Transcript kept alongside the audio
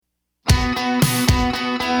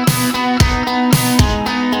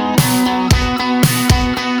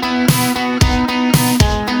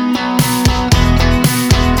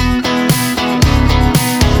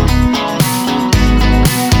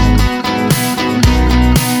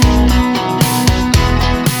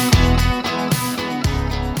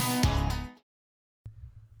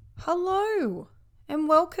and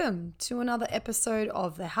welcome to another episode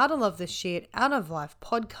of the How to Love the Shit Out of Life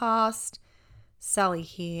podcast. Sally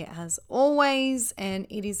here as always, and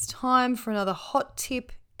it is time for another hot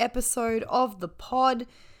tip episode of the pod.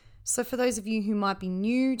 So for those of you who might be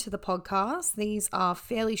new to the podcast, these are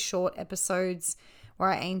fairly short episodes where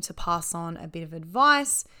I aim to pass on a bit of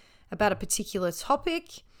advice about a particular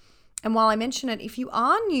topic. And while I mention it, if you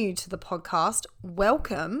are new to the podcast,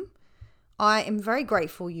 welcome. I am very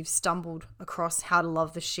grateful you've stumbled across How to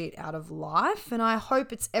Love the Shit Out of Life, and I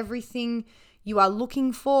hope it's everything you are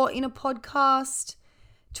looking for in a podcast.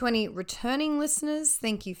 To any returning listeners,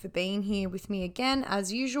 thank you for being here with me again.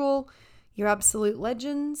 As usual, you're absolute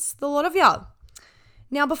legends, the lot of ya.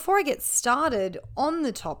 Now, before I get started on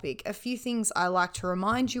the topic, a few things I like to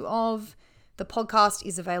remind you of. The podcast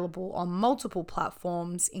is available on multiple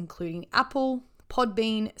platforms, including Apple,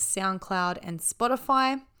 Podbean, SoundCloud, and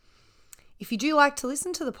Spotify. If you do like to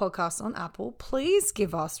listen to the podcast on Apple, please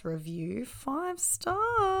give us a review, 5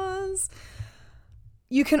 stars.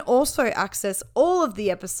 You can also access all of the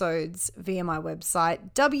episodes via my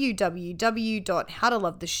website,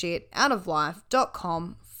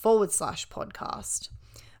 www.howtolovetheshitoutoflife.com/podcast.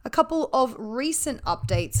 A couple of recent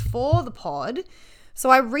updates for the pod. So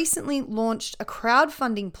I recently launched a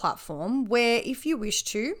crowdfunding platform where if you wish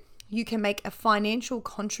to, you can make a financial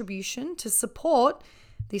contribution to support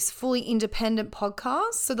this fully independent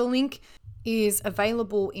podcast. So the link is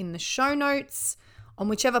available in the show notes on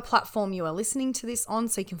whichever platform you are listening to this on,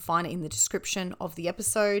 so you can find it in the description of the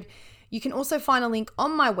episode. You can also find a link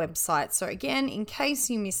on my website. So again, in case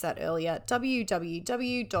you missed that earlier,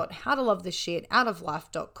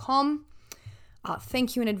 www.howtolovetheshitoutoflife.com.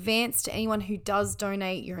 Thank you in advance to anyone who does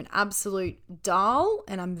donate. You're an absolute doll,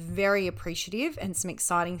 and I'm very appreciative, and some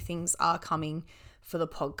exciting things are coming for the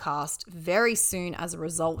podcast very soon as a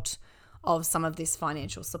result of some of this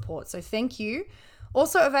financial support. So thank you.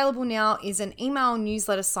 Also available now is an email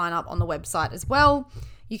newsletter sign up on the website as well.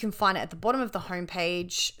 You can find it at the bottom of the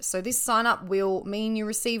homepage. So this sign up will mean you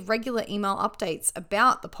receive regular email updates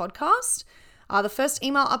about the podcast. The first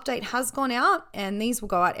email update has gone out, and these will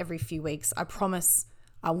go out every few weeks. I promise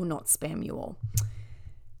I will not spam you all.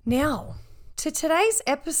 Now, to today's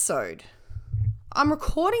episode. I'm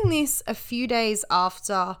recording this a few days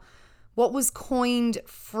after what was coined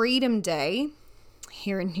Freedom Day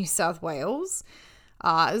here in New South Wales.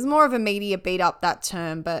 It was more of a media beat up, that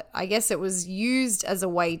term, but I guess it was used as a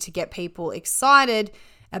way to get people excited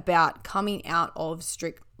about coming out of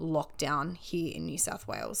strict lockdown here in New South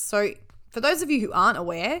Wales. So for those of you who aren't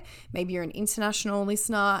aware, maybe you're an international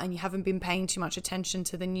listener and you haven't been paying too much attention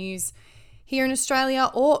to the news here in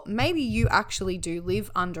Australia, or maybe you actually do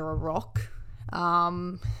live under a rock.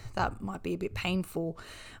 That might be a bit painful,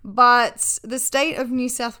 but the state of New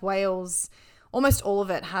South Wales, almost all of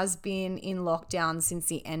it has been in lockdown since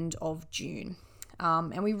the end of June.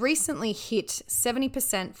 And we recently hit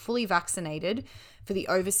 70% fully vaccinated for the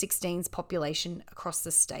over 16s population across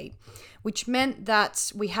the state, which meant that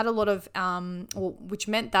we had a lot of, which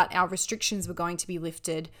meant that our restrictions were going to be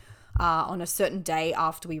lifted on a certain day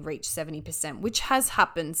after we reached 70%, which has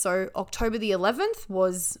happened. So October the 11th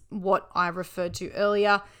was what I referred to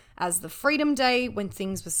earlier as the Freedom Day, when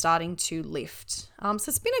things were starting to lift. So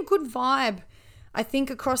it's been a good vibe, I think,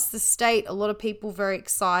 across the state. A lot of people very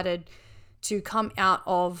excited to come out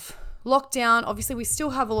of lockdown. Obviously, we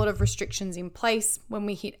still have a lot of restrictions in place. When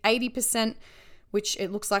we hit 80%, which it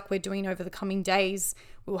looks like we're doing over the coming days,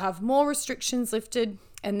 we'll have more restrictions lifted.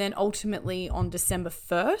 And then ultimately on December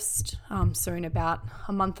 1st, so in about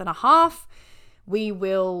a month and a half, we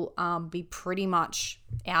will be pretty much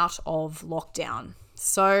out of lockdown.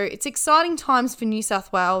 So it's exciting times for New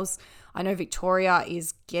South Wales. I know Victoria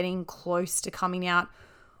is getting close to coming out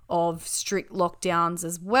of strict lockdowns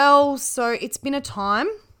as well. So it's been a time.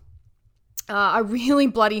 I really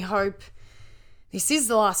bloody hope this is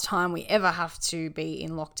the last time we ever have to be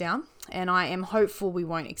in lockdown, and I am hopeful we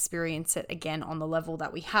won't experience it again on the level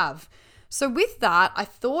that we have. So with that, I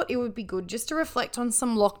thought it would be good just to reflect on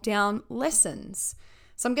some lockdown lessons.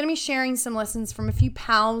 So I'm going to be sharing some lessons from a few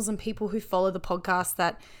pals and people who follow the podcast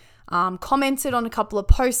that commented on a couple of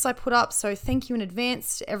posts I put up. So thank you in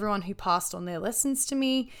advance to everyone who passed on their lessons to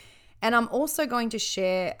me. And I'm also going to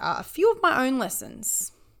share a few of my own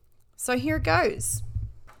lessons. So here it goes.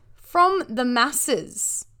 From the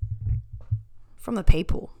masses, from the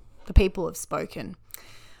people have spoken.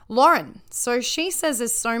 Lauren, so she says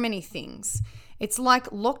there's so many things. It's like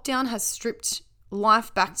lockdown has stripped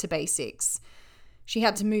life back to basics. She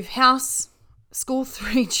had to move house, school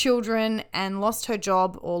 3 children and lost her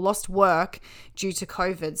job or lost work due to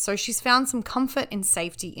COVID. So she's found some comfort and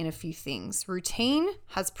safety in a few things. Routine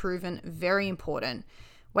has proven very important.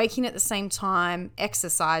 Waking at the same time,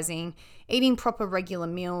 exercising, eating proper regular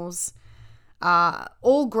meals,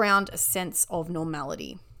 all ground a sense of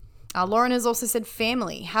normality. Lauren has also said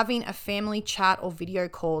family. Having a family chat or video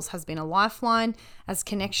calls has been a lifeline, as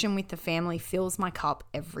connection with the family fills my cup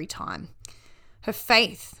every time. Her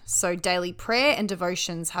faith, so daily prayer and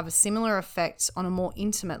devotions, have a similar effect on a more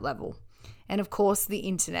intimate level. And of course, the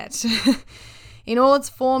internet. In all its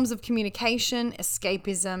forms of communication,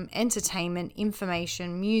 escapism, entertainment,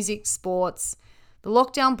 information, music, sports, the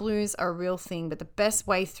lockdown blues are a real thing, but the best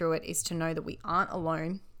way through it is to know that we aren't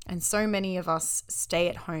alone, and so many of us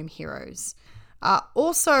stay-at-home heroes.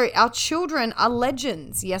 Also, our children are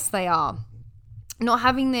legends. Yes, they are. Not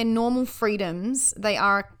having their normal freedoms they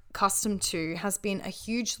are accustomed to has been a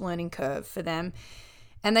huge learning curve for them,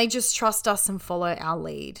 and they just trust us and follow our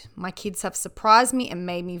lead. My kids have surprised me and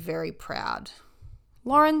made me very proud.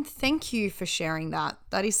 Lauren, thank you for sharing that.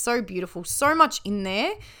 That is so beautiful. So much in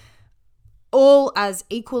there, all as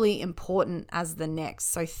equally important as the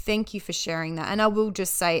next. So thank you for sharing that. And I will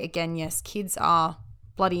just say again, yes, kids are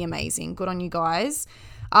bloody amazing. Good on you guys.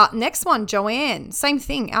 Next one, Joanne. Same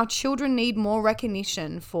thing. Our children need more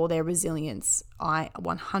recognition for their resilience. I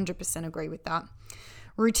 100% agree with that.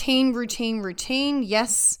 Routine.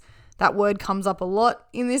 Yes, that word comes up a lot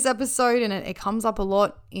in this episode, and it comes up a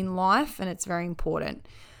lot in life, and it's very important.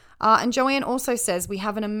 And Joanne also says we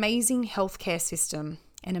have an amazing healthcare system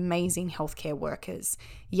and amazing healthcare workers.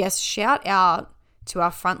 Yes, shout out to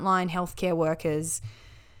our frontline healthcare workers.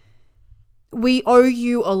 We owe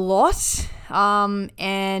you a lot,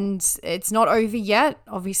 and it's not over yet.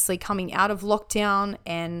 Obviously, coming out of lockdown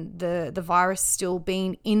and the virus still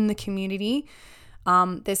being in the community,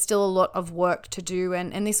 there's still a lot of work to do,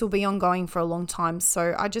 and this will be ongoing for a long time.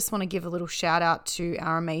 So I just want to give a little shout out to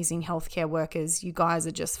our amazing healthcare workers. You guys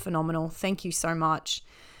are just phenomenal. Thank you so much.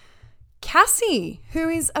 Cassie, who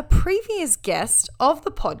is a previous guest of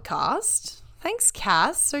the podcast. Thanks,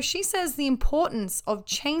 Cass. So she says the importance of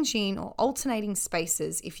changing or alternating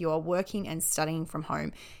spaces if you are working and studying from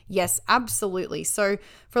home. Yes, absolutely. So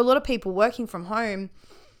for a lot of people working from home,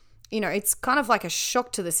 it's kind of like a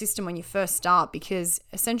shock to the system when you first start, because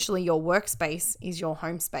essentially your workspace is your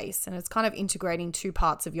home space, and it's kind of integrating two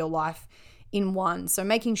parts of your life in one. So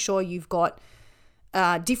making sure you've got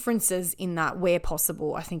differences in that where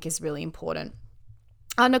possible, I think is really important.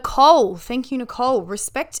 Nicole, thank you, Nicole.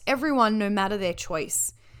 Respect everyone no matter their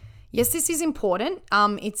choice. Yes, this is important.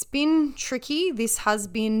 It's been tricky. This has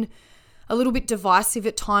been a little bit divisive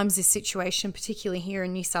at times, this situation, particularly here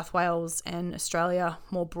in New South Wales and Australia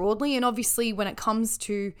more broadly. And obviously when it comes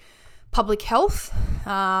to public health,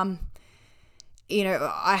 I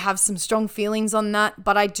have some strong feelings on that,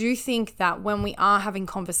 but I do think that when we are having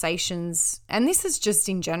conversations, and this is just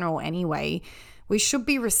in general anyway, we should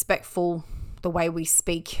be respectful the way we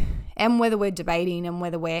speak, and whether we're debating and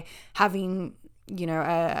whether we're having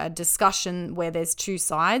a discussion where there's two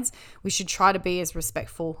sides, we should try to be as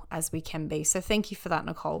respectful as we can be. So thank you for that,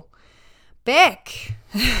 Nicole. Beck,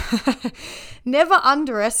 never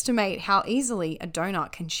underestimate how easily a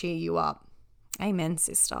donut can cheer you up. Amen,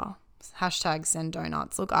 sister. Hashtag send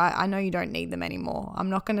donuts. Look, I know you don't need them anymore. I'm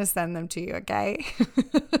not going to send them to you, okay?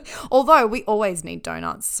 Although we always need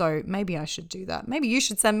donuts, so maybe I should do that. Maybe you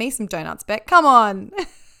should send me some donuts, Beck. Come on.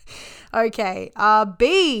 Okay,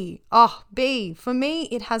 B. B. For me,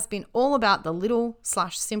 it has been all about the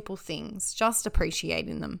little/simple things, just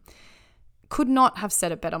appreciating them. Could not have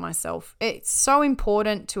said it better myself. It's so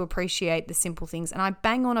important to appreciate the simple things, and I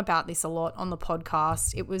bang on about this a lot on the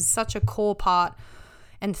podcast. It was such a core part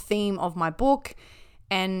and theme of my book,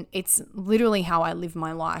 and it's literally how I live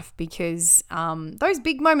my life, because those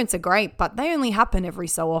big moments are great, but they only happen every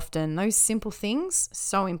so often. Those simple things,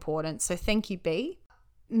 so important. So thank you, B.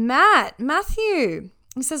 Matthew,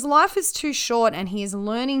 he says life is too short, and he is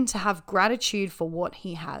learning to have gratitude for what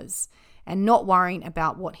he has and not worrying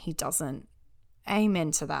about what he doesn't.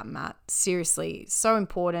 Amen to that, Matt. Seriously, so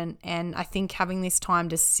important. And I think having this time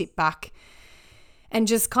to sit back and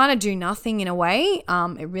just kind of do nothing in a way,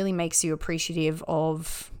 it really makes you appreciative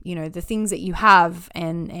of, the things that you have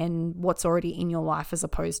and what's already in your life as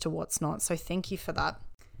opposed to what's not. So thank you for that.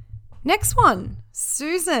 Next one,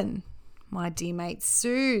 Susan, my dear mate,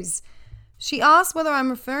 Suze. She asked whether I'm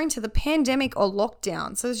referring to the pandemic or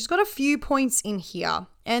lockdown. So she's got a few points in here,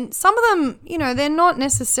 and some of them, they're not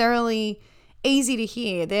necessarily easy to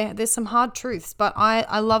hear. There's some hard truths, but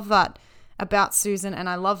I love that about Susan, and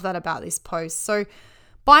I love that about this post. So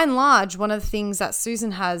by and large, one of the things that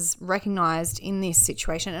Susan has recognized in this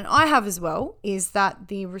situation, and I have as well, is that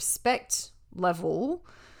the respect level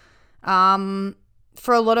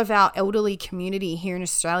for a lot of our elderly community here in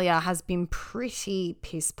Australia has been pretty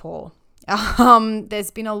piss poor.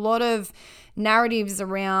 There's been a lot of narratives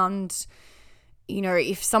around,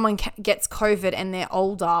 if someone gets COVID and they're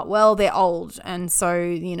older, well, they're old. And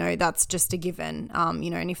so, that's just a given.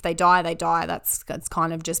 And if they die, they die. That's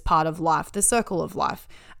kind of just part of life, the circle of life.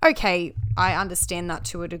 Okay, I understand that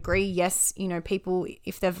to a degree. Yes, people,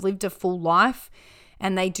 if they've lived a full life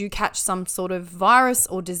and they do catch some sort of virus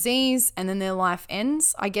or disease and then their life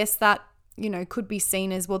ends, I guess that, could be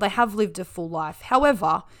seen as, well, they have lived a full life.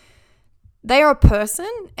 However, they are a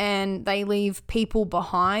person and they leave people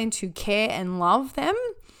behind who care and love them.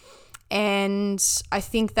 And I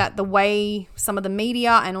think that the way some of the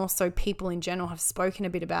media and also people in general have spoken a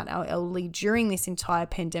bit about our elderly during this entire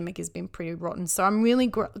pandemic has been pretty rotten. So I'm really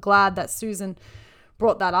glad that Susan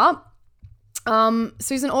brought that up.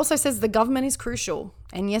 Susan also says the government is crucial.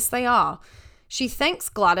 And yes, they are. She thanks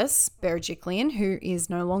Gladys Berejiklian, who is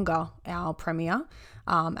no longer our Premier,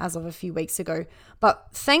 as of a few weeks ago. But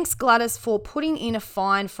thanks Gladys for putting in a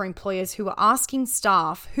fine for employers who are asking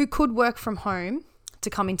staff who could work from home to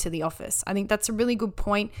come into the office. I think that's a really good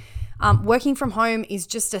point. Working from home is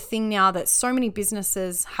just a thing now that so many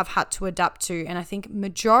businesses have had to adapt to. And I think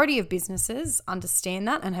majority of businesses understand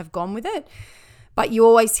that and have gone with it. But you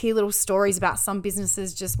always hear little stories about some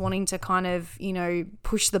businesses just wanting to kind of,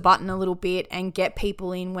 push the button a little bit and get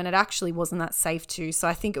people in when it actually wasn't that safe to. So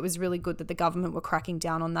I think it was really good that the government were cracking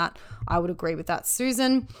down on that. I would agree with that,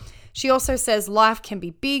 Susan. She also says life can be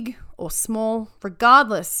big or small,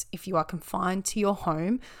 regardless if you are confined to your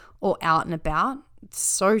home or out and about. It's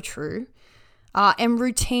so true. And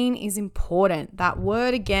routine is important. That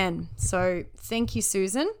word again. So thank you,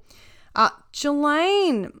 Susan.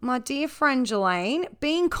 Jelaine, my dear friend Jelaine,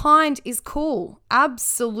 being kind is cool.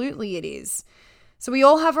 Absolutely it is. So we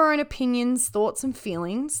all have our own opinions, thoughts and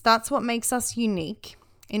feelings. That's what makes us unique.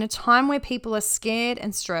 In a time where people are scared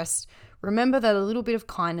and stressed, remember that a little bit of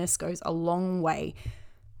kindness goes a long way.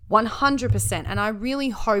 100%. And I really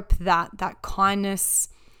hope that that kindness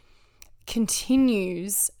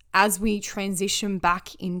continues as we transition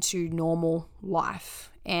back into normal life.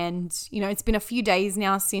 And, it's been a few days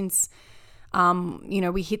now since,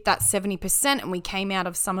 we hit that 70% and we came out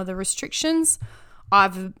of some of the restrictions.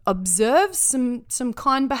 I've observed some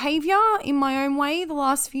kind behavior in my own way the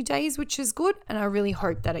last few days, which is good. And I really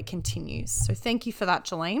hope that it continues. So thank you for that,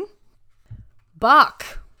 Jelaine.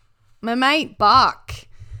 Buck, my mate Buck.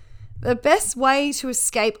 The best way to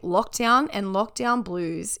escape lockdown and lockdown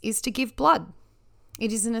blues is to give blood.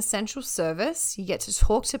 It is an essential service. You get to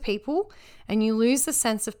talk to people and you lose the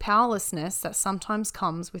sense of powerlessness that sometimes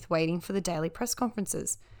comes with waiting for the daily press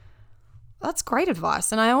conferences. That's great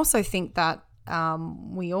advice. And I also think that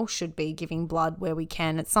we all should be giving blood where we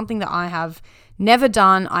can. It's something that I have never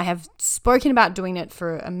done. I have spoken about doing it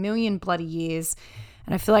for a million bloody years.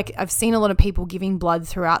 And I feel like I've seen a lot of people giving blood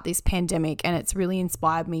throughout this pandemic and it's really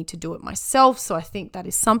inspired me to do it myself. So I think that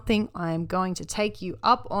is something I am going to take you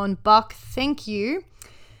up on, Buck. Thank you.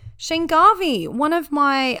 Shane Garvey, one of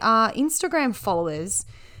my Instagram followers,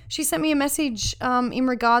 she sent me a message in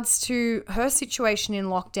regards to her situation in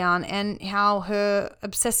lockdown and how her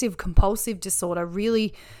obsessive compulsive disorder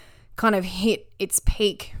really kind of hit its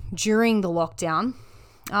peak during the lockdown.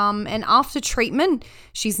 And after treatment,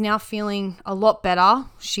 she's now feeling a lot better.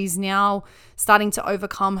 She's now starting to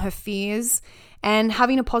overcome her fears and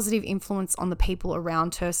having a positive influence on the people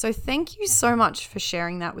around her. So thank you so much for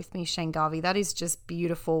sharing that with me, Shane Garvey. That is just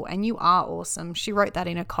beautiful. And you are awesome. She wrote that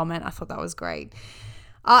in a comment. I thought that was great.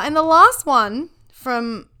 And the last one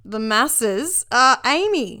from the masses,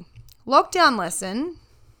 Amy, lockdown lesson.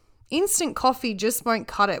 Instant coffee just won't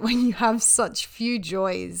cut it when you have such few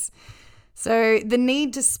joys. So the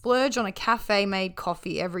need to splurge on a cafe-made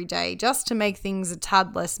coffee every day just to make things a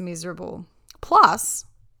tad less miserable. Plus,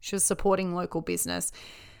 she was supporting local business.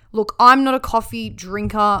 Look, I'm not a coffee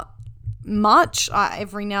drinker much.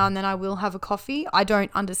 Every now and then I will have a coffee. I don't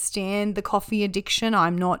understand the coffee addiction.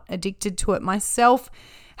 I'm not addicted to it myself.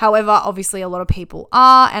 However, obviously a lot of people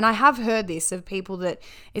are. And I have heard this of people that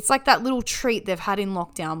it's like that little treat they've had in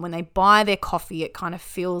lockdown. When they buy their coffee, it kind of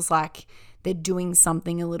feels like they're doing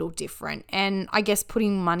something a little different. And I guess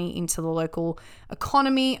putting money into the local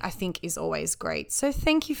economy, I think is always great. So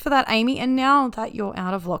thank you for that, Amy. And now that you're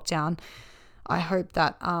out of lockdown, I hope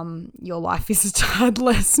that your life is a tad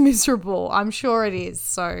less miserable. I'm sure it is.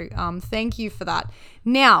 So thank you for that.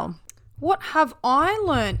 Now, what have I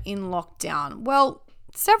learned in lockdown? Well,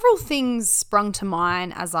 several things sprung to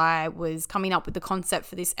mind as I was coming up with the concept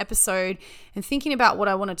for this episode and thinking about what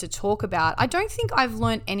I wanted to talk about. I don't think I've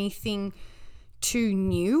learned anything too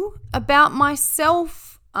new about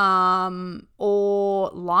myself or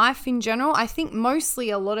life in general. I think mostly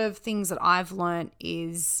a lot of things that I've learned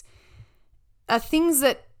are things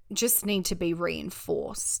that just need to be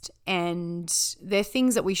reinforced, and they're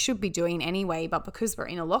things that we should be doing anyway, but because we're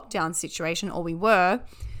in a lockdown situation, or we were,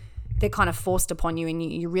 they're kind of forced upon you and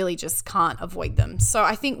you really just can't avoid them. So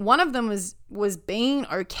I think one of them was being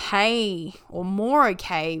okay or more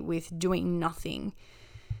okay with doing nothing.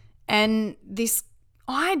 And this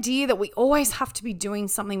idea that we always have to be doing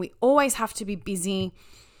something, we always have to be busy,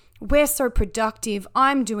 we're so productive,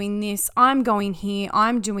 I'm doing this, I'm going here,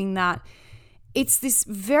 I'm doing that. It's this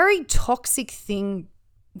very toxic thing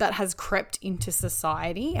that has crept into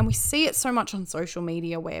society, and we see it so much on social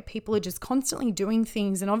media where people are just constantly doing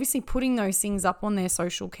things and obviously putting those things up on their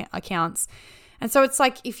social accounts. And so it's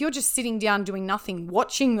like if you're just sitting down doing nothing,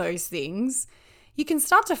 watching those things, you can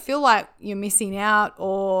start to feel like you're missing out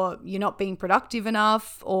or you're not being productive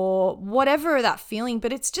enough or whatever that feeling.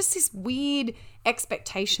 But it's just this weird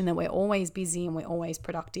expectation that we're always busy and we're always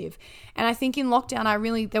productive. And I think in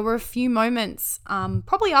lockdown, there were a few moments,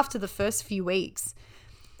 probably after the first few weeks,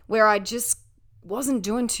 where I just wasn't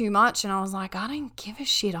doing too much. And I was like, I don't give a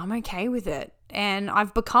shit. I'm okay with it. And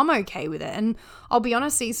I've become okay with it. And I'll be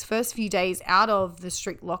honest, these first few days out of the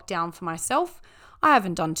strict lockdown for myself, I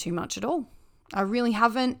haven't done too much at all. I really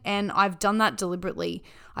haven't, and I've done that deliberately.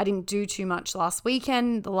 I didn't do too much last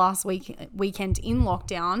weekend, the last weekend in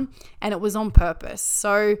lockdown, and it was on purpose.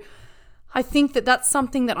 So I think that that's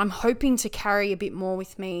something that I'm hoping to carry a bit more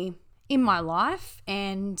with me in my life,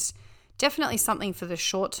 and definitely something for the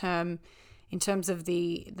short term in terms of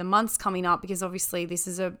the months coming up, because obviously this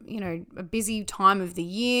is a busy time of the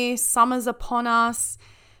year. Summer's upon us.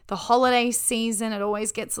 The holiday season, it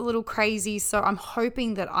always gets a little crazy. So I'm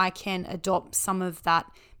hoping that I can adopt some of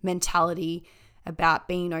that mentality about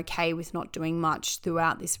being okay with not doing much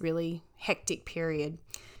throughout this really hectic period.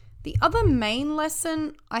 The other main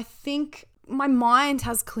lesson, I think my mind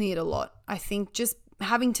has cleared a lot. I think just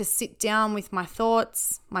having to sit down with my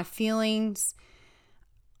thoughts, my feelings,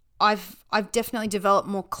 I've definitely developed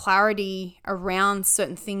more clarity around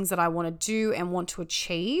certain things that I want to do and want to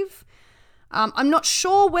achieve. I'm not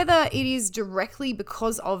sure whether it is directly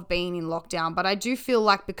because of being in lockdown, but I do feel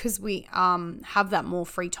like because we have that more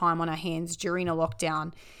free time on our hands during a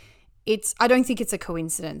lockdown, I don't think it's a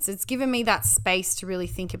coincidence. It's given me that space to really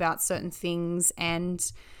think about certain things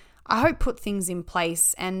and I hope put things in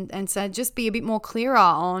place and so just be a bit more clearer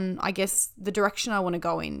on, I guess, the direction I want to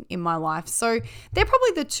go in my life. So they're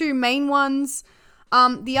probably the two main ones.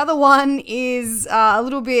 The other one is a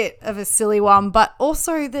little bit of a silly one, but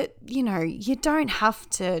also that, you don't have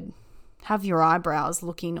to have your eyebrows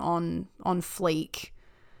looking on fleek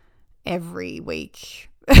every week.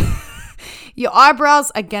 Your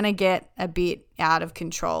eyebrows are going to get a bit out of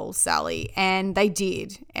control, Sally, and they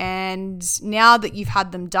did. And now that you've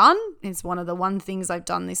had them done, it's one of the things I've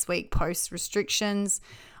done this week post restrictions.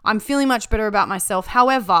 I'm feeling much better about myself.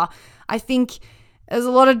 However, I think there's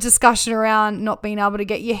a lot of discussion around not being able to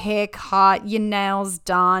get your hair cut, your nails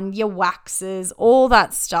done, your waxes, all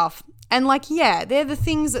that stuff. And they're the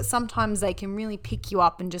things that sometimes they can really pick you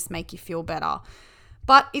up and just make you feel better.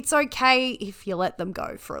 But it's okay if you let them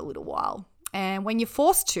go for a little while. And when you're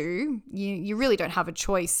forced to, you really don't have a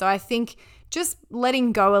choice. So I think just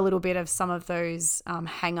letting go a little bit of some of those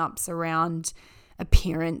hang-ups around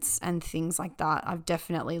appearance and things like that, I've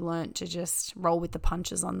definitely learned to just roll with the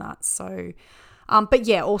punches on that. So but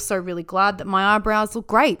yeah, also really glad that my eyebrows look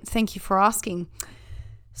great. Thank you for asking.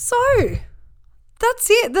 So that's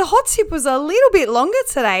it. The hot tip was a little bit longer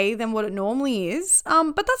today than what it normally is.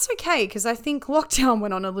 But that's okay because I think lockdown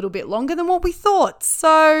went on a little bit longer than what we thought.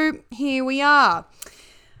 So here we are.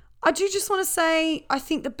 I do just want to say, I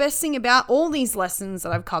think the best thing about all these lessons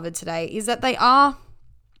that I've covered today is that they are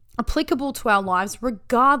applicable to our lives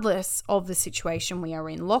regardless of the situation we are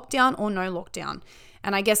in, lockdown or no lockdown.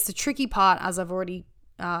 And I guess the tricky part, as I've already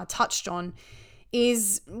touched on,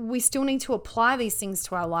 is we still need to apply these things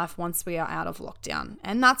to our life once we are out of lockdown.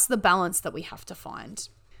 And that's the balance that we have to find.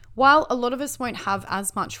 While a lot of us won't have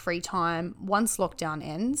as much free time once lockdown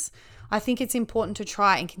ends, I think it's important to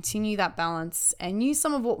try and continue that balance and use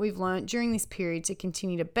some of what we've learned during this period to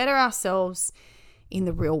continue to better ourselves in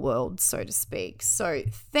the real world, so to speak. So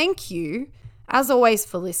thank you, as always,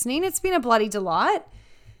 for listening. It's been a bloody delight.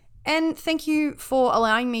 And thank you for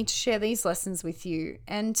allowing me to share these lessons with you.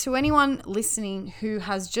 And to anyone listening who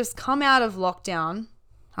has just come out of lockdown,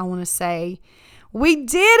 I want to say, we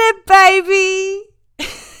did it, baby!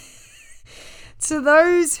 To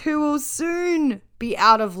those who will soon be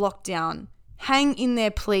out of lockdown, hang in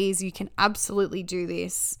there, please. You can absolutely do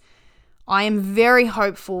this. I am very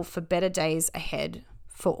hopeful for better days ahead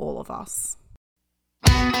for all of us.